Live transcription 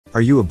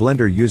Are you a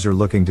Blender user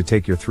looking to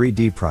take your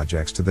 3D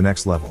projects to the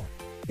next level?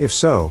 If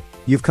so,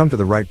 you've come to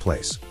the right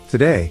place.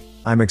 Today,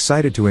 I'm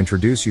excited to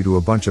introduce you to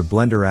a bunch of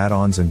Blender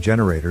add-ons and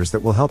generators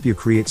that will help you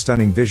create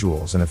stunning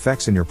visuals and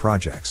effects in your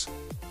projects.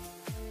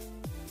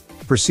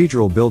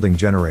 Procedural Building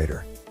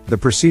Generator. The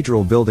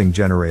Procedural Building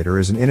Generator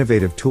is an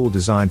innovative tool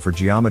designed for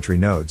geometry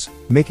nodes,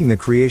 making the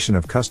creation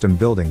of custom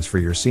buildings for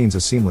your scenes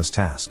a seamless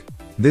task.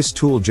 This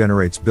tool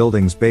generates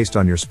buildings based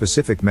on your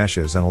specific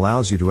meshes and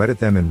allows you to edit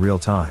them in real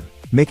time,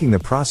 making the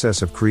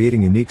process of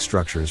creating unique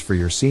structures for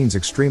your scenes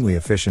extremely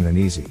efficient and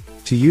easy.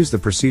 To use the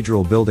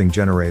Procedural Building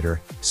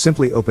Generator,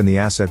 simply open the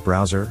Asset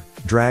Browser,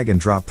 drag and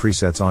drop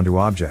presets onto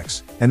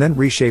objects, and then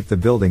reshape the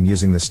building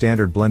using the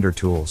standard Blender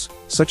tools,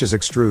 such as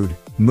Extrude,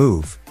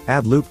 Move,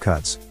 Add Loop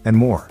Cuts, and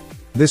more.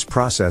 This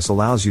process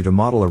allows you to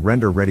model a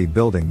render-ready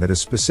building that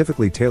is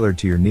specifically tailored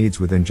to your needs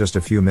within just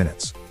a few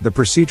minutes. The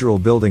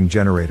Procedural Building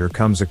Generator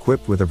comes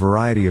equipped with a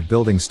variety of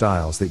building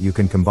styles that you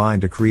can combine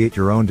to create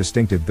your own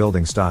distinctive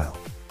building style.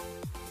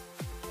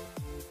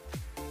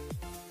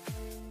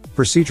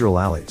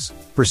 Procedural Alleys.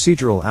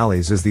 Procedural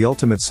Alleys is the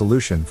ultimate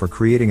solution for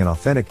creating an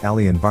authentic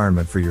alley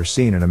environment for your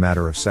scene in a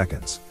matter of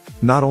seconds.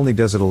 Not only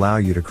does it allow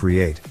you to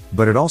create,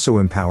 but it also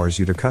empowers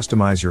you to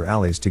customize your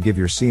alleys to give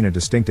your scene a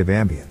distinctive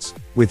ambience.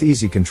 With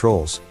easy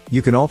controls,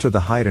 you can alter the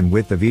height and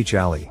width of each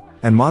alley,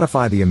 and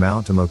modify the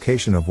amount and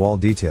location of wall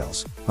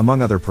details,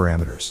 among other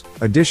parameters.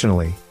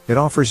 Additionally, it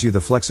offers you the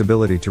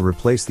flexibility to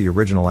replace the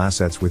original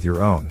assets with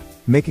your own,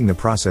 making the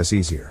process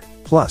easier.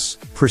 Plus,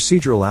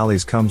 Procedural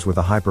Alleys comes with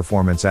a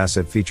high-performance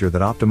asset feature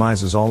that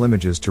optimizes all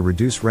images to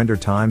reduce render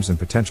times and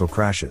potential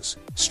crashes,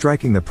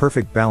 striking the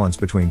perfect balance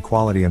between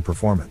quality and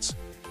performance.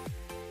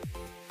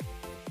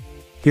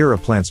 Hira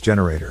Plants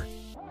Generator.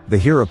 The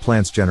Hira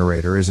Plants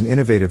Generator is an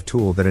innovative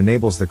tool that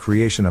enables the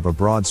creation of a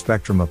broad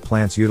spectrum of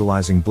plants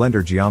utilizing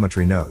Blender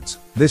geometry nodes.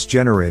 This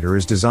generator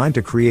is designed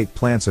to create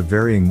plants of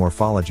varying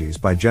morphologies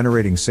by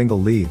generating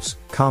single leaves,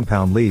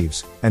 compound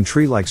leaves, and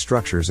tree-like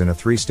structures in a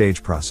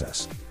three-stage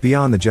process.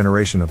 Beyond the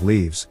generation of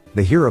leaves,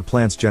 the Hira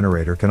Plants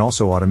Generator can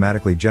also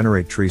automatically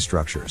generate tree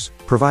structures,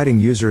 providing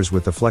users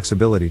with the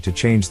flexibility to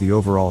change the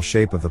overall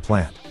shape of the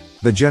plant.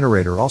 The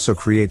generator also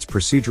creates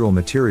procedural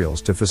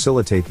materials to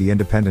facilitate the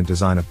independent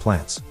design of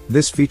plants.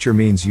 This feature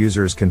means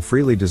users can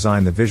freely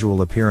design the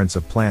visual appearance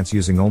of plants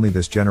using only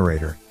this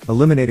generator,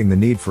 eliminating the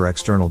need for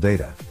external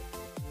data.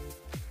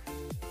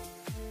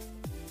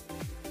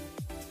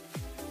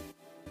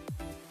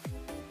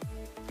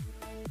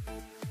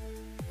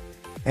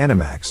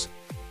 ANIMAX.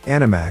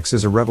 ANIMAX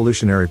is a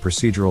revolutionary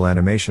procedural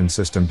animation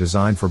system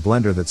designed for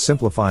Blender that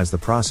simplifies the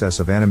process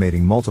of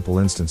animating multiple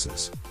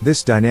instances.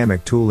 This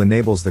dynamic tool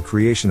enables the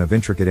creation of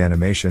intricate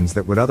animations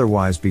that would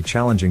otherwise be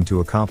challenging to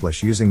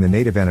accomplish using the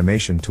native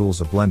animation tools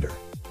of Blender.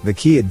 The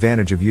key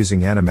advantage of using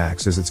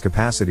ANIMAX is its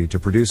capacity to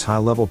produce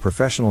high-level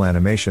professional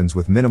animations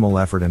with minimal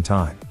effort and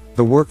time.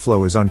 The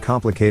workflow is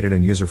uncomplicated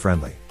and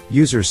user-friendly.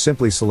 Users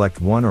simply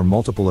select one or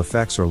multiple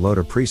effects or load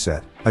a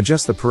preset,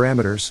 adjust the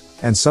parameters,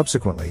 and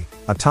subsequently,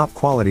 a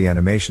top-quality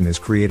animation is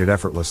created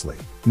effortlessly.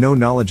 No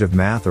knowledge of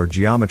math or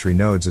geometry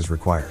nodes is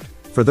required.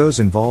 For those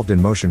involved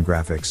in motion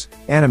graphics,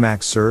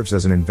 ANIMAX serves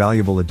as an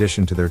invaluable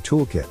addition to their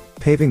toolkit,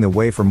 paving the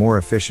way for more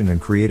efficient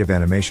and creative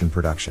animation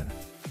production.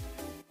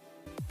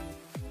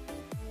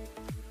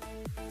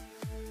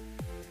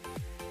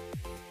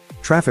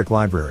 Traffiq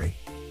Library.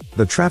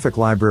 The Traffiq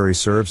Library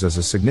serves as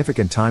a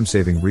significant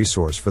time-saving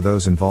resource for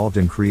those involved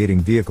in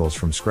creating vehicles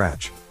from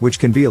scratch, which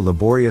can be a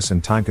laborious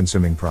and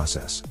time-consuming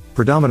process.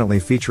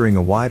 Predominantly featuring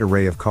a wide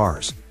array of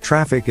cars,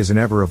 Traffiq is an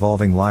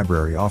ever-evolving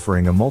library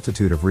offering a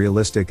multitude of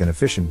realistic and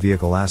efficient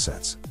vehicle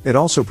assets. It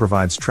also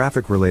provides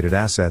traffic-related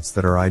assets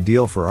that are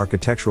ideal for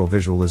architectural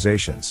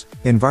visualizations,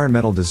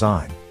 environmental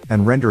design,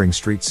 and rendering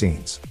street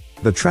scenes.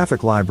 The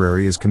Traffiq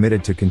Library is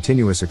committed to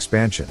continuous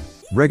expansion,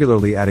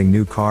 regularly adding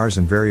new cars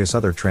and various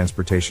other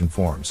transportation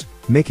forms,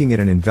 making it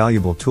an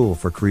invaluable tool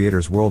for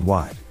creators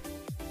worldwide.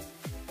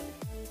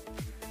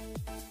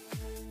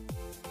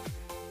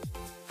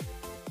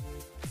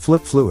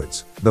 Flip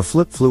Fluids. The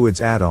Flip Fluids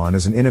add-on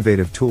is an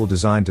innovative tool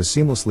designed to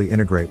seamlessly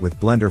integrate with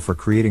Blender for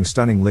creating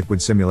stunning liquid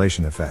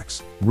simulation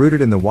effects. Rooted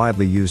in the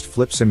widely used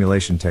flip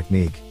simulation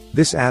technique,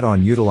 this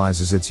add-on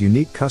utilizes its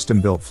unique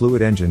custom-built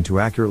fluid engine to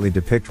accurately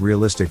depict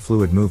realistic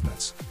fluid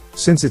movements.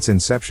 Since its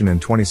inception in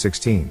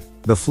 2016,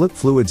 the Flip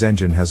Fluids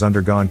engine has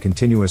undergone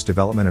continuous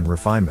development and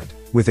refinement,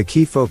 with a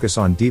key focus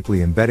on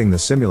deeply embedding the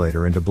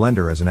simulator into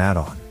Blender as an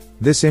add-on.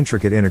 This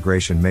intricate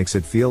integration makes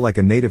it feel like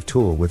a native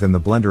tool within the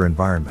Blender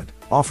environment,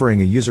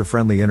 offering a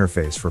user-friendly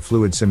interface for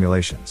fluid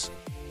simulations.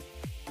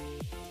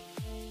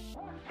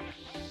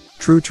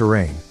 True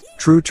Terrain.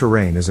 True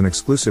Terrain is an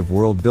exclusive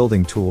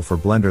world-building tool for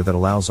Blender that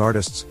allows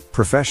artists,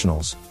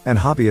 professionals, and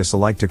hobbyists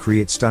alike to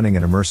create stunning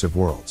and immersive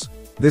worlds.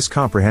 This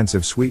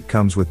comprehensive suite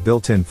comes with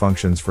built-in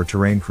functions for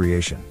terrain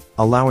creation,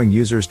 allowing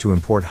users to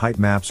import height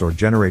maps or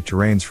generate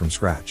terrains from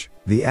scratch.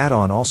 The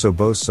add-on also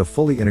boasts a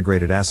fully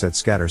integrated asset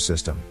scatter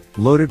system,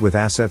 loaded with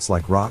assets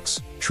like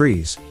rocks,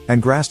 trees,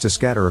 and grass to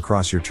scatter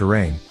across your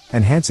terrain,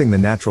 enhancing the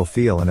natural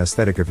feel and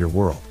aesthetic of your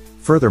world.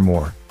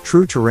 Furthermore,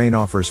 True Terrain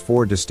offers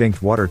 4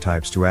 distinct water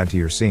types to add to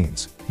your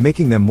scenes,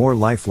 making them more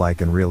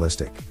lifelike and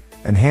realistic.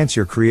 Enhance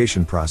your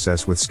creation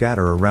process with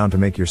scatter around to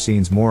make your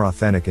scenes more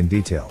authentic and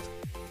detailed.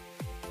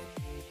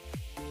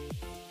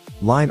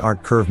 Line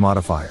Art Curve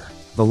Modifier.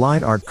 The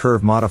Line Art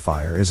Curve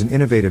Modifier is an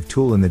innovative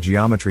tool in the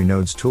Geometry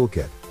Nodes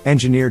toolkit,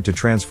 engineered to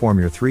transform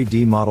your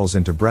 3D models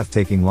into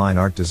breathtaking line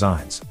art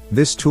designs.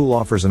 This tool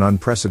offers an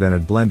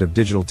unprecedented blend of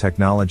digital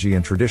technology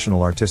and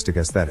traditional artistic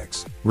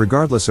aesthetics.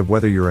 Regardless of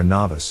whether you're a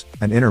novice,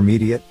 an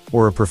intermediate,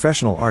 or a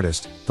professional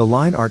artist, the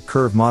Line Art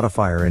Curve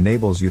Modifier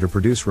enables you to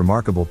produce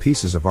remarkable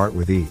pieces of art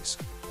with ease.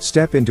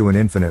 Step into an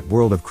infinite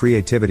world of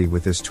creativity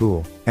with this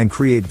tool, and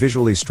create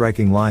visually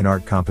striking line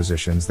art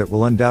compositions that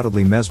will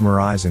undoubtedly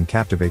mesmerize and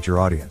captivate your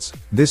audience.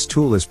 This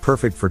tool is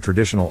perfect for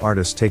traditional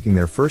artists taking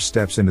their first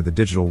steps into the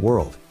digital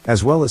world,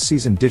 as well as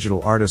seasoned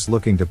digital artists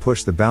looking to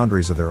push the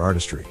boundaries of their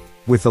artistry.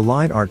 With the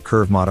Line Art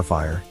Curve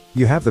Modifier,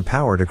 you have the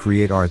power to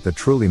create art that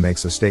truly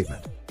makes a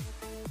statement.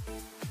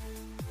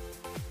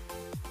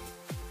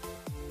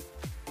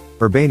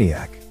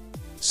 Urbaniac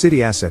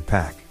City Asset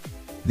Pack.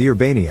 The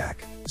Urbaniac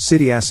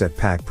City Asset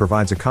Pack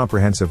provides a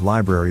comprehensive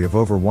library of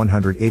over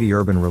 180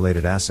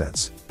 urban-related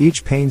assets,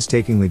 each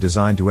painstakingly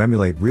designed to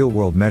emulate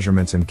real-world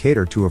measurements and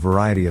cater to a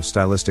variety of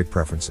stylistic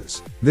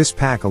preferences. This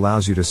pack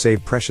allows you to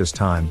save precious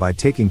time by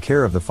taking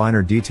care of the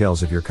finer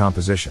details of your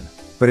composition.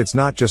 But it's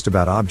not just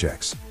about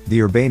objects. The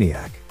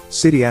Urbaniac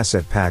City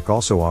Asset Pack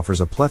also offers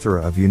a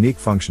plethora of unique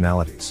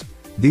functionalities.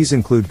 These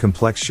include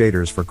complex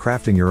shaders for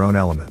crafting your own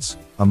elements,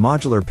 a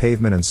modular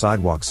pavement and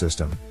sidewalk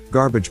system,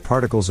 garbage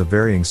particles of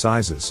varying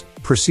sizes,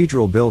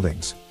 procedural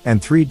buildings,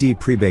 and 3D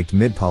pre-baked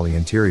mid-poly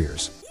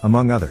interiors,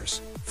 among others.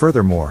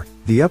 Furthermore,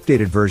 the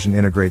updated version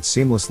integrates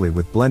seamlessly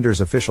with Blender's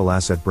official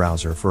asset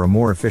browser for a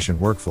more efficient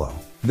workflow.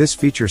 This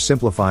feature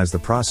simplifies the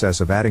process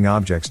of adding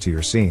objects to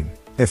your scene,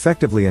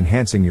 effectively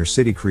enhancing your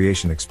city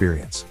creation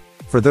experience.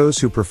 For those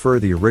who prefer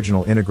the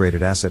original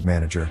integrated asset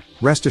manager,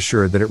 rest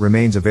assured that it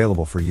remains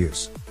available for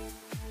use.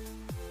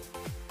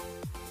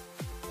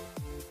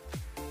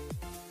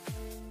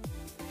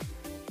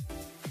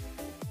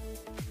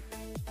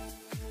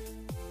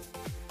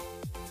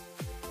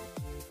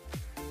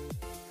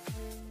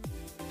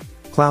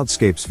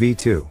 Cloudscapes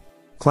V2.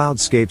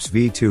 Cloudscapes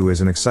V2 is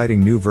an exciting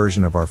new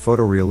version of our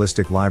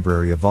photorealistic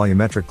library of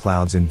volumetric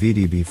clouds in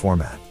VDB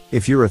format.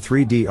 If you're a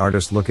 3D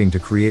artist looking to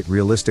create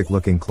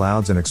realistic-looking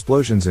clouds and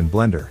explosions in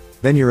Blender,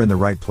 then you're in the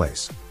right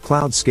place.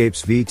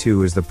 Cloudscapes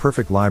V2 is the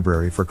perfect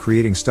library for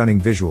creating stunning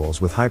visuals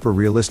with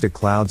hyper-realistic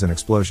clouds and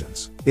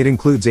explosions. It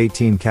includes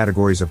 18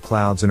 categories of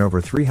clouds and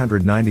over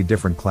 390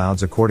 different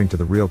clouds according to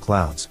the real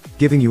clouds,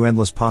 giving you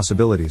endless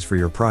possibilities for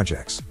your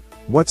projects.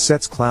 What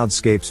sets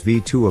Cloudscapes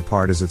V2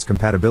 apart is its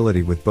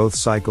compatibility with both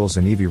Cycles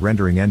and Eevee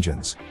rendering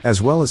engines,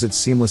 as well as its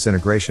seamless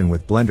integration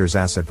with Blender's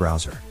asset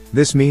browser.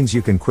 This means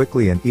you can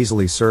quickly and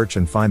easily search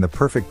and find the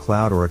perfect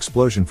cloud or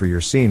explosion for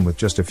your scene with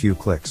just a few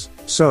clicks.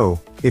 So,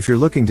 if you're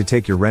looking to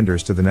take your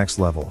renders to the next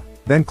level,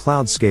 then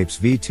Cloudscapes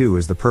V2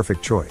 is the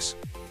perfect choice.